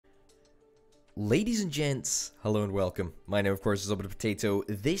Ladies and gents, hello and welcome. My name, of course, is Orbital Potato.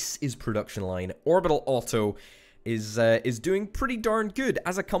 This is production line. Orbital Auto is doing pretty darn good.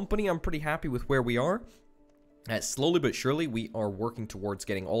 As a company, I'm pretty happy with where we are. Slowly but surely, we are working towards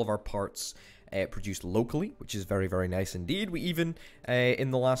getting all of our parts produced locally, which is very, very nice indeed. We even, in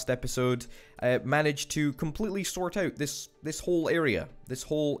the last episode, managed to completely sort out this whole area. This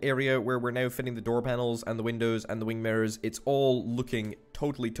whole area where we're now fitting the door panels and the windows and the wing mirrors. It's all looking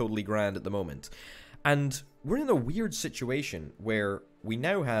totally grand at the moment. And we're in a weird situation where we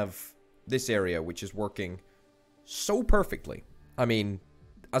now have this area which is working so perfectly. I mean,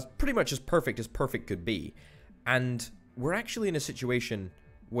 as pretty much as perfect could be. And we're actually in a situation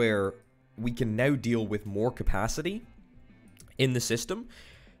where we can now deal with more capacity in the system.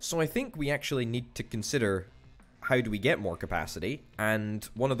 So I think we actually need to consider how do we get more capacity. And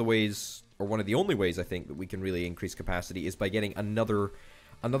one of the ways, or one of the only ways I think that we can really increase capacity is by getting another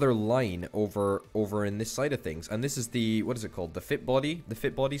line over in this side of things. And this is the, what is it called? The fit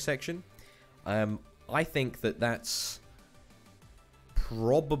body section. I think that that's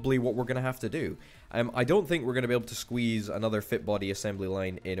probably what we're going to have to do. I don't think we're going to be able to squeeze another fit body assembly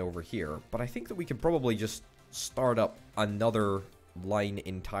line in over here, but I think that we could probably just start up another line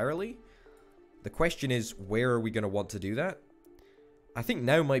entirely. The question is, where are we going to want to do that? I think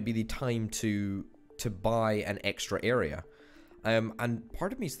now might be the time to buy an extra area. And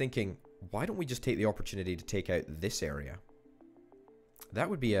part of me is thinking, why don't we just take the opportunity to take out this area? That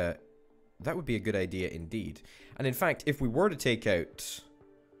would be a good idea indeed. And in fact, if we were to take out,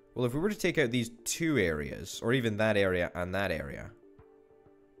 well, if we were to take out these two areas, or even that area and that area,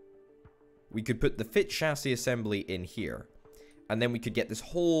 we could put the fit chassis assembly in here, and then we could get this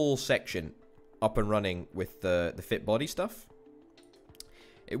whole section up and running with the fit body stuff.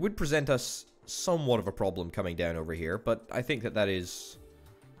 It would present us somewhat of a problem coming down over here, but I think that is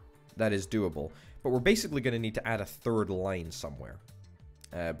doable. But we're basically going to need to add a third line somewhere.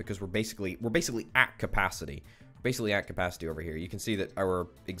 Because we're basically at capacity. Basically at capacity over here. You can see that our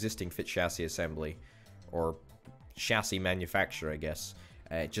existing fit chassis assembly, or chassis manufacturer, I guess,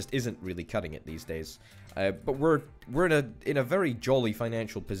 just isn't really cutting it these days. But we're in a very jolly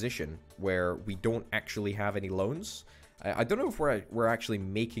financial position where we don't actually have any loans. I don't know if we're actually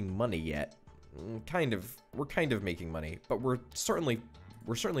making money yet. We're kind of making money, but we're certainly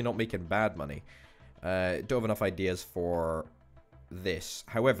not making bad money. Don't have enough ideas for this.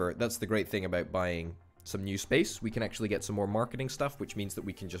 However, that's the great thing about buying some new space. We can actually get some more marketing stuff, which means that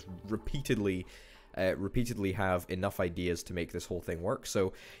we can just repeatedly have enough ideas to make this whole thing work.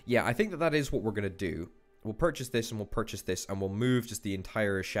 So yeah, I think that is what we're going to do. We'll purchase this and we'll purchase this, and we'll move just the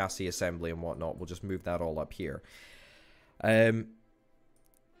entire chassis assembly and whatnot. We'll just move that all up here.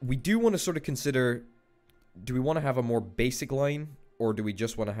 We do want to sort of consider, do we want to have a more basic line, or do we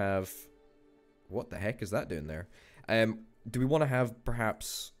just want to have, what the heck is that doing there? Do we want to have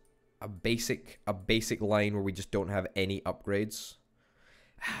perhaps a basic line where we just don't have any upgrades?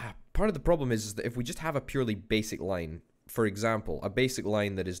 Part of the problem is that if we just have a purely basic line, for example, a basic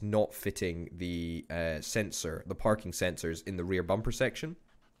line that is not fitting the the parking sensors in the rear bumper section,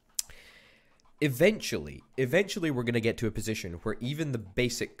 eventually we're going to get to a position where even the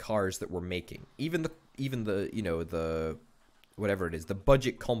basic cars that we're making, even the you know, the whatever it is, the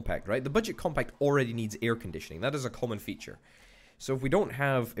budget compact, right? The budget compact already needs air conditioning. That is a common feature. So if we don't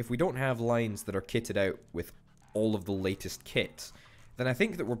have lines that are kitted out with all of the latest kit, then I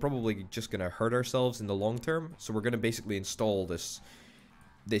think that we're probably just going to hurt ourselves in the long term. So we're going to basically install this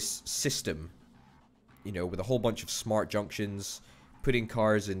system, you know, with a whole bunch of smart junctions, putting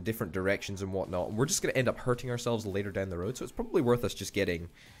cars in different directions and whatnot. And we're just going to end up hurting ourselves later down the road. So it's probably worth us just getting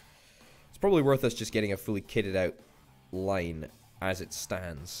a fully kitted out line as it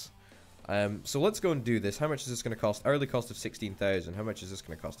stands. So let's go and do this. How much is this going to cost? Hourly cost of 16,000. How much is this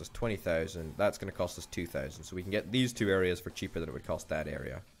going to cost us? 20,000. That's going to cost us 2,000. So we can get these two areas for cheaper than it would cost that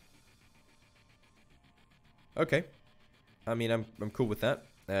area. Okay. I mean, I'm cool with that.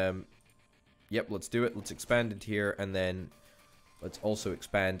 Yep, let's do it. Let's expand into here, and then let's also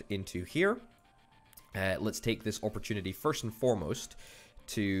expand into here. Let's take this opportunity first and foremost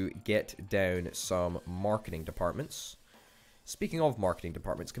to get down some marketing departments. Speaking of marketing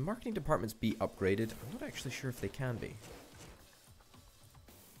departments, can marketing departments be upgraded? I'm not actually sure if they can be.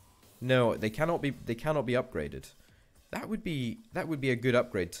 No, they cannot be upgraded. That would be a good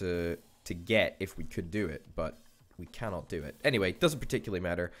upgrade to get if we could do it, but we cannot do it. Anyway, doesn't particularly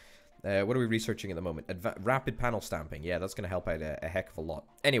matter. What are we researching at the moment? Rapid panel stamping. Yeah, that's going to help out a heck of a lot.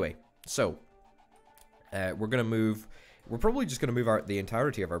 Anyway, so we're going to move. We're probably just going to move the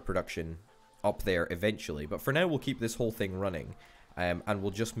entirety of our production up there eventually, but for now we'll keep this whole thing running, and we'll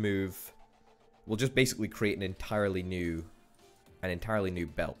just move we'll just basically create an entirely new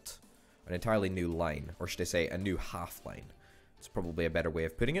belt, an entirely new line, or should I say a new half line. It's probably a better way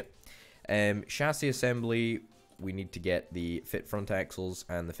of putting it. Chassis assembly, we need to get the fit front axles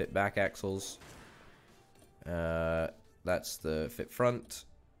and the fit back axles. That's the fit front,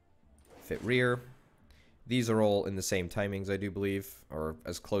 fit rear. These are all in the same timings, I do believe, or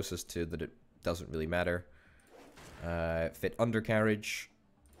as closest to that it doesn't really matter. Fit undercarriage,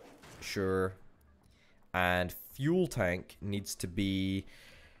 sure. And fuel tank needs to be...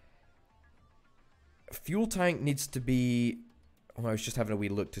 Oh, I was just having a wee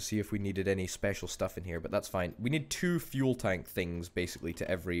look to see if we needed any special stuff in here, but that's fine. We need 2 fuel tank things, basically, to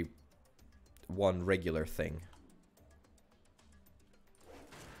every one regular thing.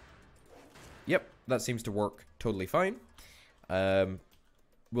 Yep, that seems to work totally fine.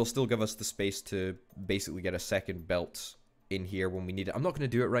 Will still give us the space to basically get a second belt in here when we need it. I'm not going to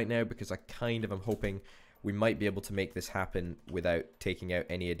do it right now because I kind of am hoping we might be able to make this happen without taking out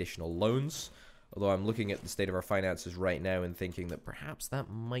any additional loans. Although I'm looking at the state of our finances right now and thinking that perhaps that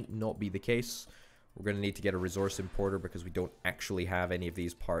might not be the case. We're going to need to get a resource importer because we don't actually have any of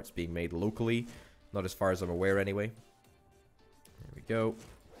these parts being made locally. Not as far as I'm aware anyway. There we go.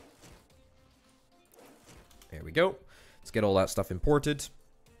 There we go. Let's get all that stuff imported.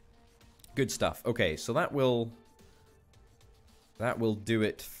 Good stuff. Okay, so that will do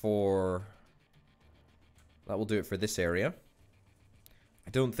it for this area. I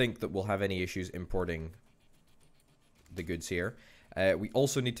don't think that we'll have any issues importing the goods here. We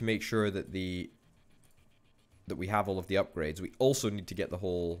also need to make sure that we have all of the upgrades. We also need to get the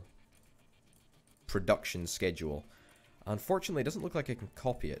whole production schedule. Unfortunately, it doesn't look like I can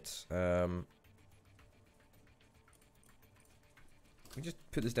copy it. Can we just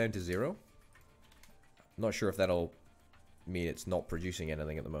put this down to 0? I'm not sure if that'll mean it's not producing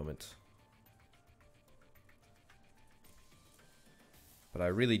anything at the moment. But I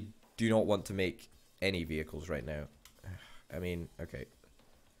really do not want to make any vehicles right now. I mean, okay.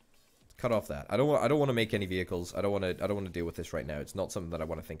 Cut off that. I don't want to make any vehicles. I don't want to deal with this right now. It's not something that I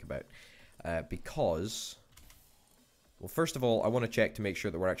want to think about. Because, well, first of all, I want to check to make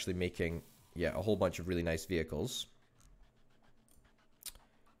sure that we're actually making, yeah, a whole bunch of really nice vehicles.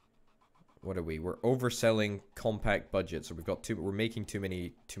 What are we? We're overselling compact budgets, so we're making too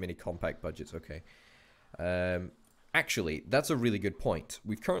many compact budgets. Okay. Actually, that's a really good point.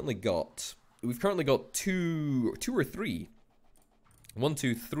 We've currently got two or three, 1,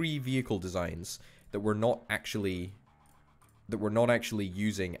 2, 3 vehicle designs that we're not actually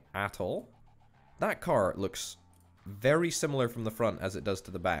using at all. That car looks very similar from the front as it does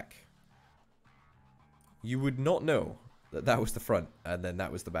to the back. You would not know that was the front and then that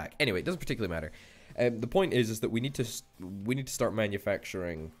was the back. Anyway, it doesn't particularly matter. The point is that we need to start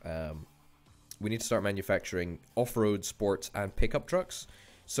manufacturing. We need to start manufacturing off-road, sports, and pickup trucks.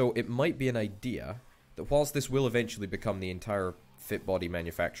 So it might be an idea that whilst this will eventually become the entire fit body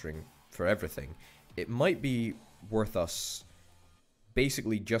manufacturing for everything, it might be worth us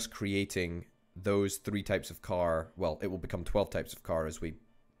basically just creating those 3 types of car. Well, it will become 12 types of car as we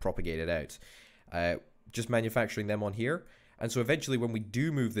propagate it out. Just manufacturing them on here. And so eventually when we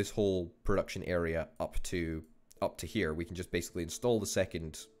do move this whole production area up to here, we can just basically install the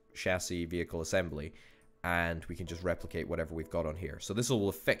second chassis vehicle assembly and we can just replicate whatever we've got on here. So this will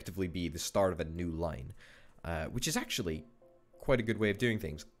effectively be the start of a new line, which is actually quite a good way of doing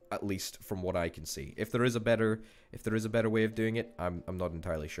things, at least from what I can see. If there is a better way of doing it, I'm not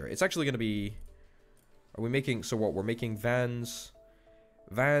entirely sure. It's actually going to be, are we making, so what, we're making vans,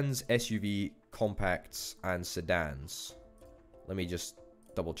 SUV, compacts, and sedans. Let me just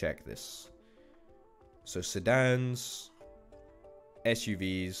double check this. So sedans,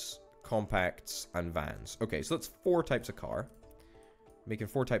 SUVs, compacts, and vans. Okay, so that's 4 types of car. Making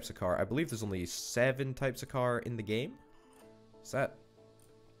 4 types of car. I believe there's only 7 types of car in the game. Is that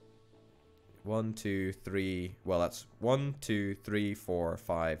 1, 2, 3? Well, that's 1, 2, 3, 4,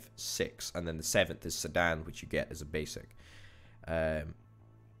 5, 6, and then the 7th is sedan, which you get as a basic.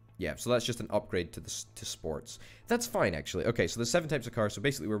 Yeah, so that's just an upgrade to sports. That's fine, actually. Okay, so there's 7 types of cars. So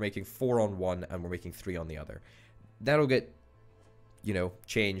basically, we're making 4 on one, and we're making 3 on the other. That'll get, you know,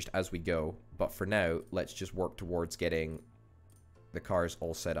 changed as we go. But for now, let's just work towards getting the cars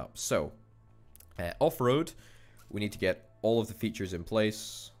all set up. So, off-road, we need to get all of the features in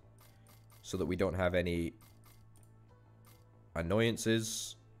place so that we don't have any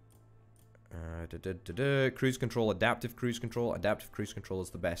annoyances. Cruise control, adaptive cruise control. Adaptive cruise control is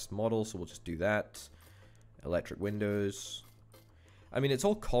the best model, so we'll just do that. Electric windows. I mean, it's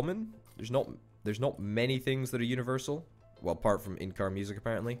all common. There's not many things that are universal. Well, apart from in-car music,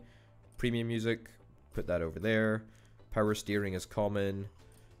 apparently. premium music, put that over there. Power steering is common.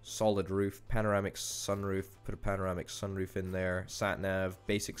 Solid roof, panoramic sunroof, put a panoramic sunroof in there. Sat nav,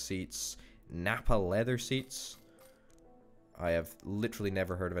 basic seats, Napa leather seats. I have literally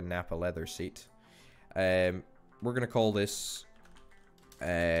never heard of a Napa leather seat. We're gonna call this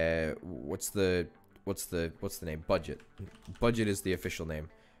what's the name? Budget. Budget is the official name.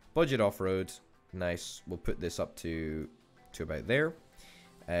 Budget off-road. Nice. We'll put this up to about there.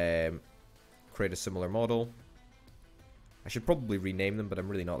 Create a similar model. I should probably rename them, but I'm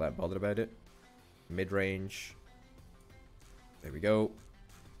really not that bothered about it. Mid-range. There we go.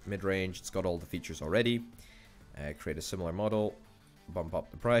 Mid-range. It's got all the features already. Create a similar model. Bump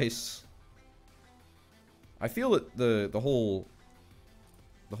up the price. I feel that the whole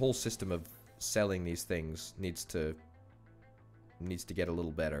system of selling these things needs to get a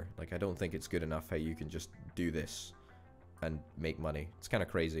little better. Like, I don't think it's good enough how you can just do this and make money. It's kind of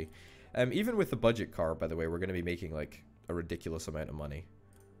crazy. Even with the budget car, by the way, we're going to be making like a ridiculous amount of money.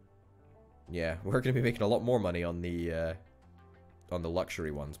 Yeah, we're going to be making a lot more money on the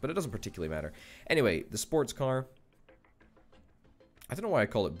luxury ones, but it doesn't particularly matter. Anyway, the sports car. I don't know why I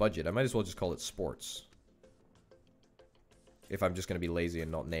call it budget. I might as well just call it sports. If I'm just going to be lazy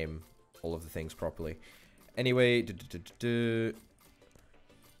and not name all of the things properly. Anyway,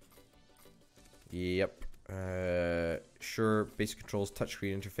 yep. Sure. Basic controls,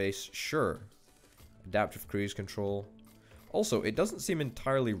 touchscreen interface. Sure. Adaptive cruise control. Also, it doesn't seem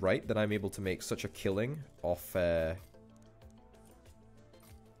entirely right that I'm able to make such a killing off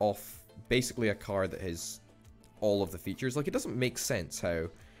basically a car that has all of the features. Like, it doesn't make sense how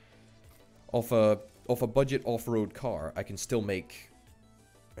off a budget off-road car I can still make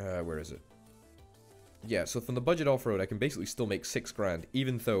where is it? Yeah, so from the budget off-road I can basically still make 6 grand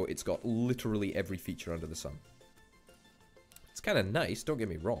even though it's got literally every feature under the sun. It's kind of nice, don't get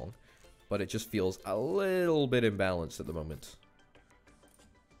me wrong, but it just feels a little bit imbalanced at the moment.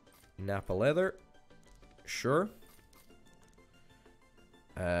 Napa leather. Sure.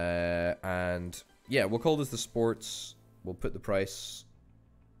 And yeah, we'll call this the sports. We'll put the price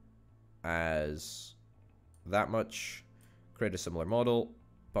as that much. Create a similar model.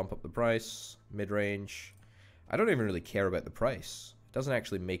 Bump up the price. Mid-range. I don't even really care about the price. It doesn't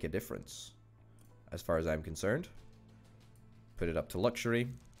actually make a difference as far as I'm concerned. Put it up to luxury.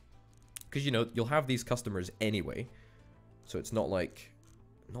 Because, you know, you'll have these customers anyway. So it's not like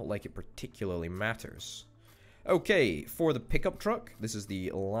it particularly matters. Okay, for the pickup truck, this is the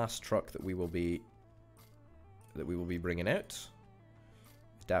last truck that we will be bringing out.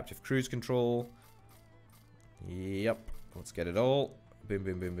 Adaptive cruise control. Yep, let's get it all. Boom,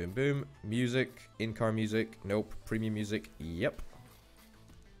 boom, boom, boom, boom. Music, in-car music. Nope, premium music. Yep.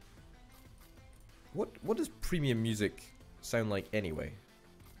 What does premium music sound like anyway?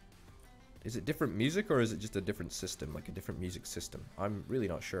 Is it different music or is it just a different system, like a different music system? I'm really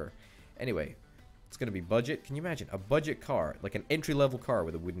not sure. Anyway, it's going to be budget. Can you imagine? A budget car, like an entry-level car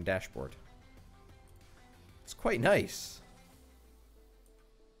with a wooden dashboard. It's quite nice.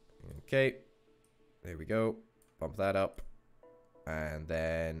 Okay. There we go. Bump that up. And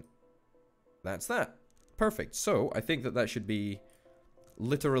then that's that. Perfect. So I think that should be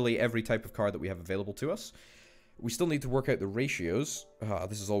literally every type of car that we have available to us. We still need to work out the ratios.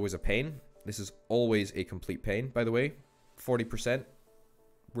 This is always a pain. This is always a complete pain, by the way. 40%.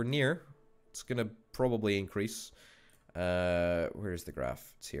 We're near. It's going to probably increase. Where is the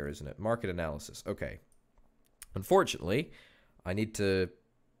graph? It's here, isn't it? Market analysis. Okay. Unfortunately, I need to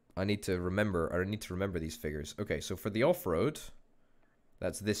remember these figures. Okay, so for the off-road,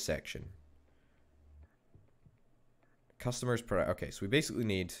 that's this section. Customers per... Okay, so we basically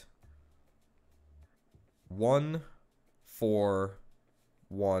need 1, 4,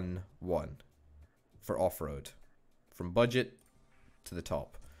 1, 1 for off-road. From budget to the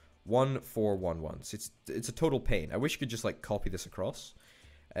top. 1, 4, 1, 1. So it's a total pain. I wish you could just like copy this across.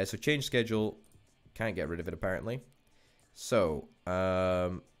 So change schedule. Can't get rid of it apparently. So,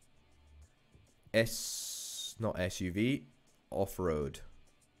 not SUV, off-road.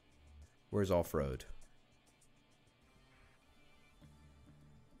 Where's off-road?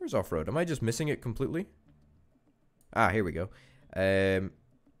 Where's off-road? Am I just missing it completely? Ah, here we go.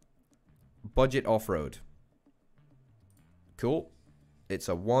 Budget off-road. Cool. It's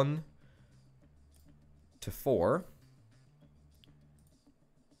a 1 to 4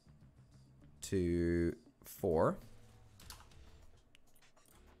 to 4.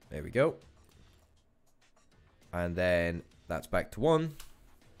 There we go. And then that's back to 1.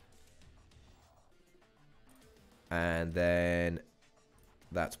 And then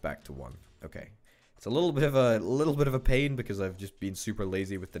that's back to 1. Okay. It's a little bit of a pain because I've just been super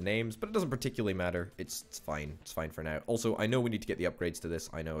lazy with the names, but it doesn't particularly matter. It's fine. It's fine for now. Also, I know we need to get the upgrades to this.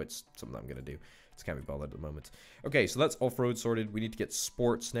 I know it's something I'm gonna do. Just can't be bothered at the moment. Okay, so that's off-road sorted. We need to get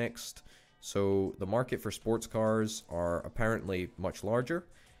sports next. So the market for sports cars are apparently much larger.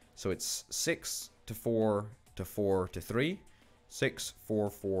 So it's 6 to 4 to 4 to 3. 6, 4,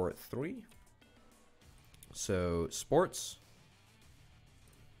 4, 3. So sports.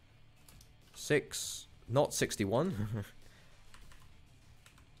 6, not 61.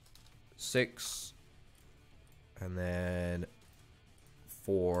 6, and then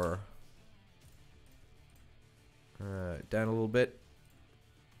 4. Down a little bit.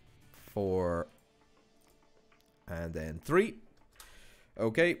 4, and then 3.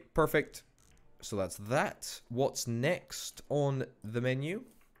 Okay, perfect. So that's that. What's next on the menu?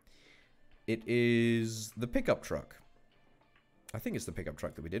 It is the pickup truck. I think it's the pickup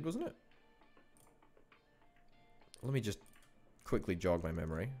truck that we did, wasn't it? Let me just quickly jog my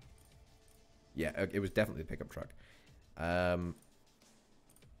memory. Yeah, it was definitely the pickup truck.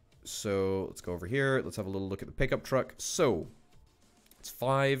 So let's go over here. Let's have a little look at the pickup truck. So it's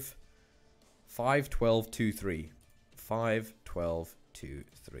 5, 5, 12, 2, 3. 5, 12, 2,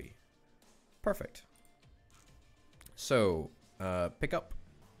 3. Perfect. So, pickup.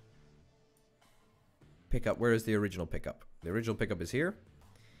 Pickup. Where is the original pickup? The original pickup is here.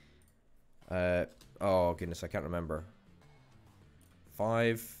 Oh, goodness, I can't remember.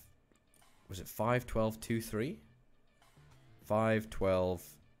 5... Was it 5, 12, 2, 3? 5, 12,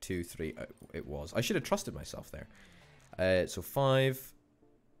 2, 3. It was. I should have trusted myself there. So 5,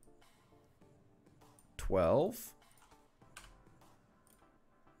 12,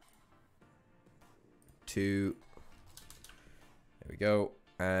 2. There we go.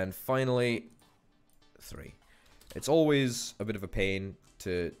 And finally, 3. It's always a bit of a pain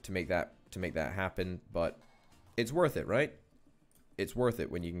to make that happen, but it's worth it, right? It's worth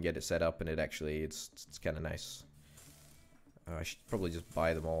it when you can get it set up and it's kind of nice. I should probably just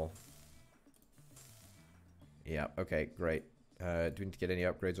buy them all. Yeah, okay, great. Do we need to get any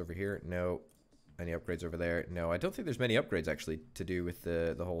upgrades over here? No. Any upgrades over there? No, I don't think there's many upgrades actually to do with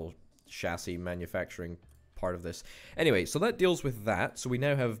the whole chassis manufacturing part of this. Anyway, so that deals with that. So we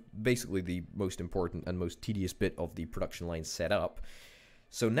now have basically the most important and most tedious bit of the production line set up.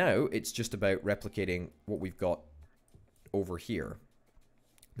 So now it's just about replicating what we've got over here.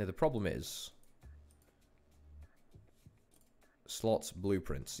 Now the problem is slots,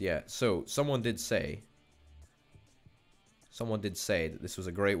 blueprints. Yeah, so someone did say that this was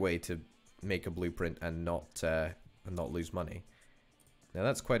a great way to make a blueprint and not lose money. Now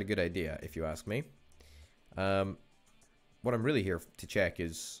that's quite a good idea if you ask me. What I'm really here to check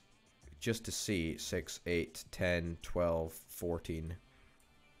is just to see 6, 8, 10, 12, 14,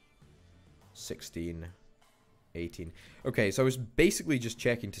 16, 18. Okay, so I was basically just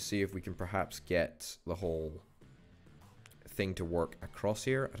checking to see if we can perhaps get the whole thing to work across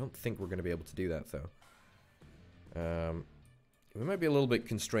here. I don't think we're going to be able to do that, though. We might be a little bit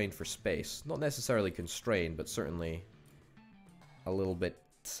constrained for space. Not necessarily constrained, but certainly a little bit,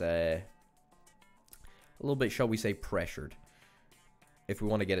 shall we say, pressured. If we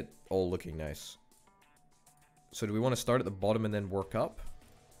want to get it all looking nice. So do we want to start at the bottom and then work up?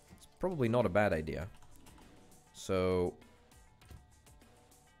 It's probably not a bad idea. So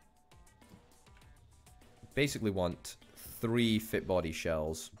basically want 3 fit body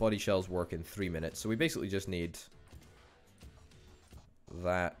shells. Body shells work in 3 minutes. So we basically just need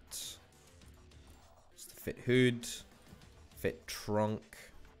that. It's the fit hood, fit trunk.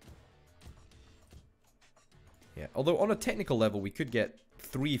 Yeah, although on a technical level we could get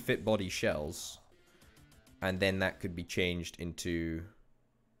 3 fit body shells and then that could be changed into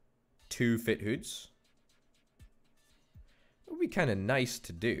 2 fit hoods. It would be kind of nice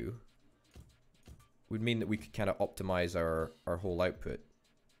to do. Would mean that we could kind of optimize our whole output.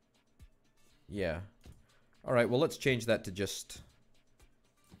 Yeah. Alright, well let's change that to just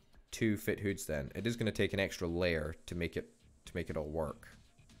 2 fit hoods then. It is going to take an extra layer to make it all work.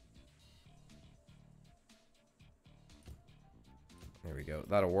 There we go.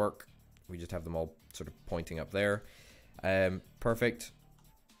 That'll work. We just have them all sort of pointing up there. Perfect.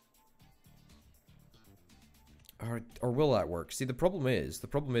 Or will that work? See, the problem is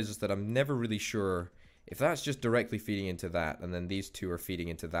that I'm never really sure if that's just directly feeding into that, and then these 2 are feeding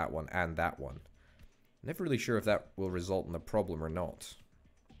into that one and that one. I'm never really sure if that will result in a problem or not.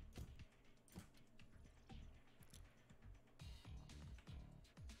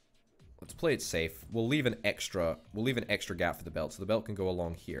 Let's play it safe. We'll leave an extra gap for the belt, so the belt can go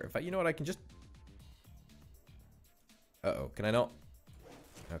along here. In fact, you know what? I can just... Uh-oh, can I not?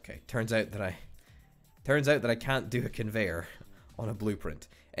 Okay, turns out that Turns out that I can't do a conveyor on a blueprint.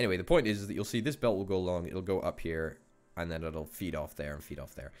 Anyway, the point is that you'll see this belt will go along, it'll go up here, and then it'll feed off there and feed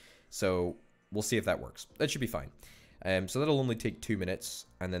off there. So we'll see if that works. That should be fine. So that'll only take 2 minutes,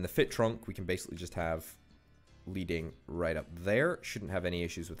 and then the fit trunk we can basically just have leading right up there. Shouldn't have any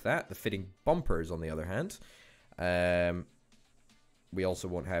issues with that. The fitting bumpers, on the other hand, we also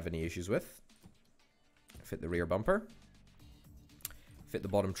won't have any issues with. Fit the rear bumper. Fit the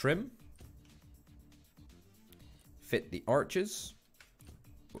bottom trim. Fit the arches.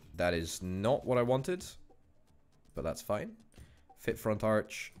 That is not what I wanted, but that's fine. Fit front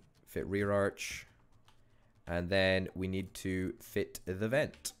arch. Fit rear arch. And then we need to fit the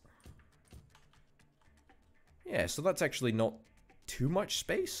vent. Yeah, so that's actually not too much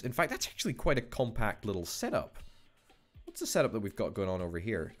space. In fact, that's actually quite a compact little setup. What's the setup that we've got going on over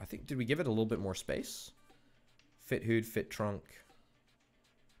here? I think, did we give it a little bit more space? Fit hood, fit trunk.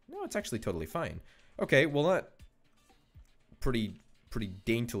 No, it's actually totally fine. Okay, well that pretty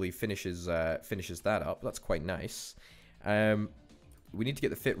daintily finishes that up. That's quite nice. We need to get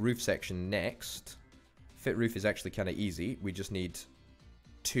the fit roof section next. Fit roof is actually kind of easy. We just need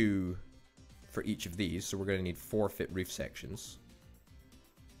 2 for each of these, so we're going to need 4 fit roof sections.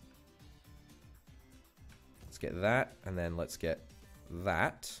 Let's get that, and then let's get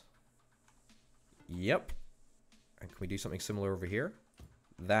that. Yep. And can we do something similar over here?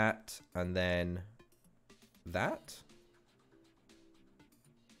 That, and then that.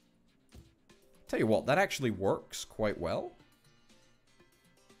 Tell you what, that actually works quite well.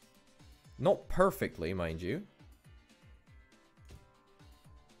 Not perfectly, mind you.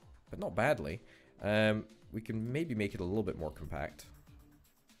 But not badly. We can maybe make it a little bit more compact.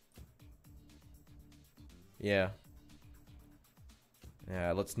 Yeah.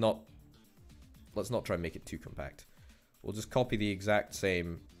 Yeah, let's not try and make it too compact. We'll just copy the exact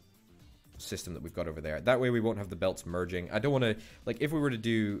same system that we've got over there. That way we won't have the belts merging. I don't want to, like, if we were to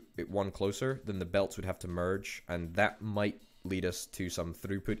do it one closer, then the belts would have to merge, and that might lead us to some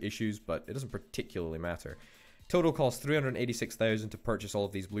throughput issues, but it doesn't particularly matter. Total cost 386,000 to purchase all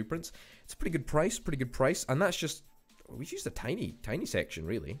of these blueprints. It's a pretty good price, and that's just, we've used a tiny section,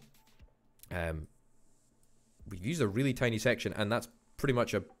 really. We've used a really tiny section, and that's pretty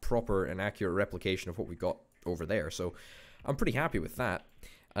much a proper and accurate replication of what we got over there, so I'm pretty happy with that.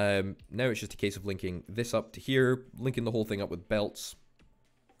 Now it's just a case of linking this up to here, linking the whole thing up with belts,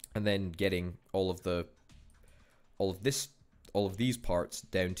 and then getting all of these parts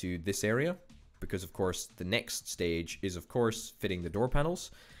down to this area, because of course the next stage is of course fitting the door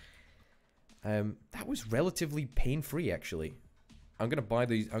panels. That was relatively pain-free, actually. I'm gonna buy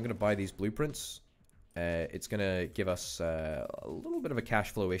these blueprints. It's gonna give us a little bit of a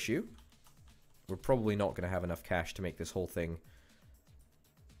cash flow issue. We're probably not gonna have enough cash to make this whole thing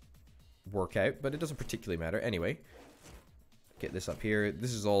work out, but it doesn't particularly matter. Anyway, get this up here.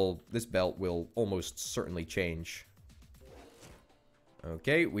 This belt will almost certainly change.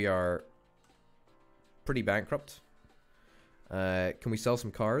 Okay, we are pretty bankrupt. Can we sell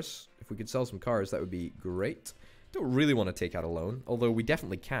some cars? If we could sell some cars, that would be great. Don't really want to take out a loan, although we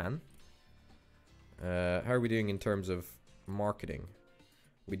definitely can. How are we doing in terms of marketing?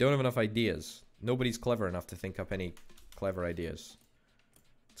 We don't have enough ideas. Nobody's clever enough to think up any clever ideas.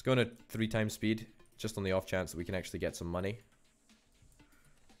 Let's go at 3 times speed, just on the off chance that we can actually get some money.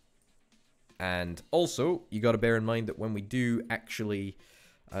 And also, you got to bear in mind that when we do actually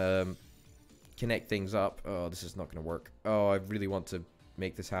connect things up... Oh, this is not going to work. Oh, I really want to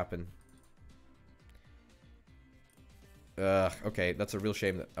make this happen. Okay, that's a real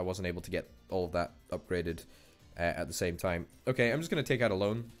shame that I wasn't able to get all of that upgraded at the same time. Okay, I'm just going to take out a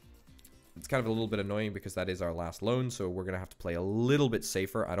loan. It's kind of a little bit annoying because that is our last loan, so we're going to have to play a little bit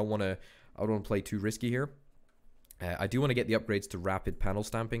safer. I don't want to play too risky here. I do want to get the upgrades to rapid panel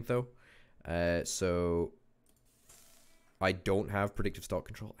stamping, though. So I don't have predictive stock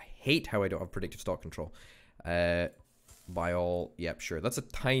control. I hate how I don't have predictive stock control. Yep, sure. That's a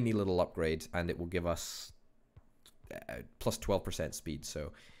tiny little upgrade, and it will give us plus 12% speed.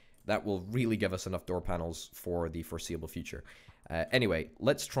 So that will really give us enough door panels for the foreseeable future. Anyway,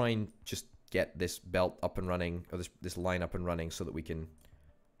 let's try and just get this belt up and running, or this line up and running, so that we can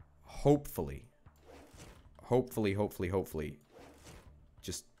hopefully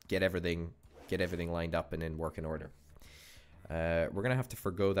just get everything lined up and in working order. We're gonna have to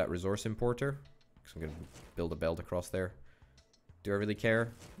forgo that resource importer, because I'm gonna build a belt across there. Do I really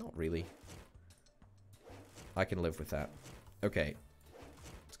care? Not really. I can live with that. Okay,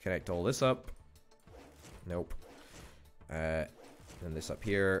 let's connect all this up. Nope. And this up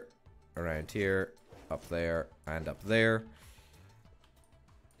here, around here, up there, and up there.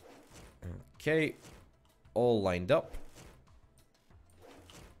 Okay, all lined up.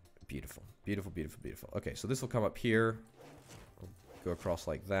 Beautiful. Beautiful, beautiful, beautiful. Okay, so this will come up here. Go across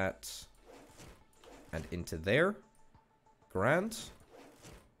like that. And into there. Grand.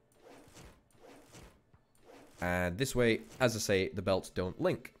 And this way, as I say, the belts don't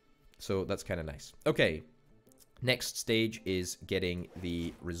link. So that's kind of nice. Okay. Next stage is getting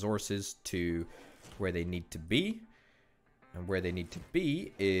the resources to where they need to be. And where they need to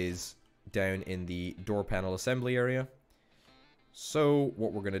be is down in the door panel assembly area. So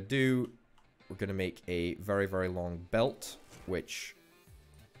what we're going to do, we're going to make a very, very long belt, which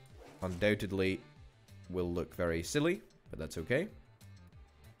undoubtedly will look very silly, but that's okay.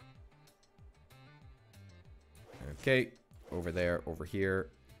 Okay, over there, over here,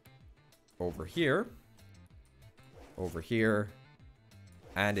 over here, over here,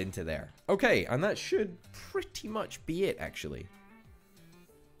 and into there. Okay, and that should pretty much be it, actually.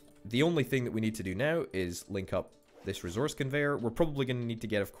 The only thing that we need to do now is link up this resource conveyor. We're probably going to need to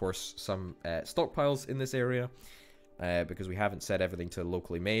get, of course, some stockpiles in this area, because we haven't set everything to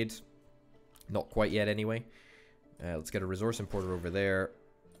locally made. Not quite yet, anyway. Let's get a resource importer over there.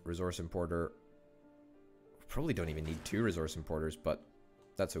 Resource importer. Probably don't even need 2 resource importers, but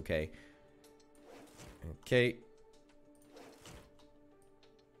that's okay. Okay.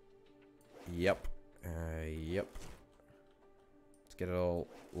 Yep. Yep. Let's get it all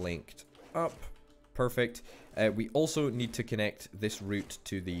linked up. Perfect. We also need to connect this route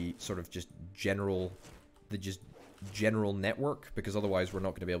to the sort of just general network, because otherwise we're not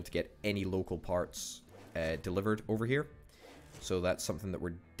going to be able to get any local parts delivered over here. So that's something that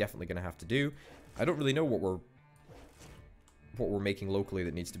we're definitely going to have to do. I don't really know what we're making locally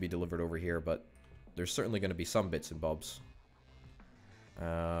that needs to be delivered over here, but there's certainly going to be some bits and bobs.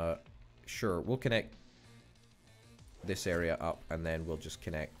 Sure, we'll connect this area up, and then we'll just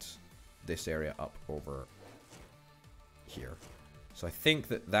connect this area up over here. So I think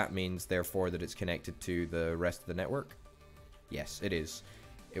that means, therefore, that it's connected to the rest of the network. Yes, it is.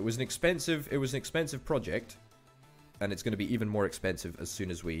 It was an expensive project, and it's going to be even more expensive as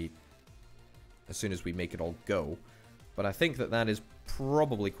soon as we make it all go. But I think that is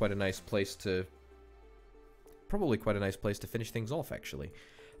probably quite a nice place to finish things off, actually.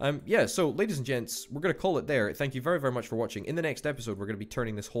 Yeah, so ladies and gents, we're going to call it there. Thank you very, very much for watching. In the next episode, we're going to be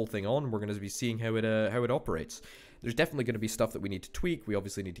turning this whole thing on. We're going to be seeing how it operates. There's definitely going to be stuff that we need to tweak. We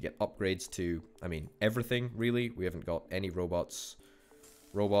obviously need to get upgrades to, I mean, everything, really. We haven't got any robots.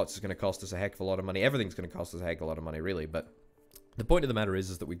 Robots is going to cost us a heck of a lot of money. Everything's going to cost us a heck of a lot of money, really. But the point of the matter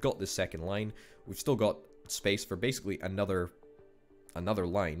is that we've got this second line. We've still got space for basically another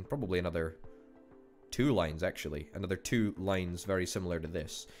line. Probably another 2 lines, actually. Another 2 lines very similar to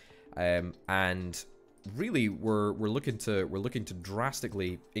this. And really, we're looking to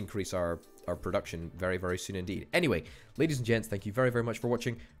drastically increase our production very, very soon indeed. Anyway, ladies and gents, thank you very, very much for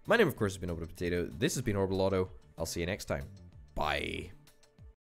watching. My name, of course, has been Orbital Potato. This has been Orbital Auto. I'll see you next time. Bye.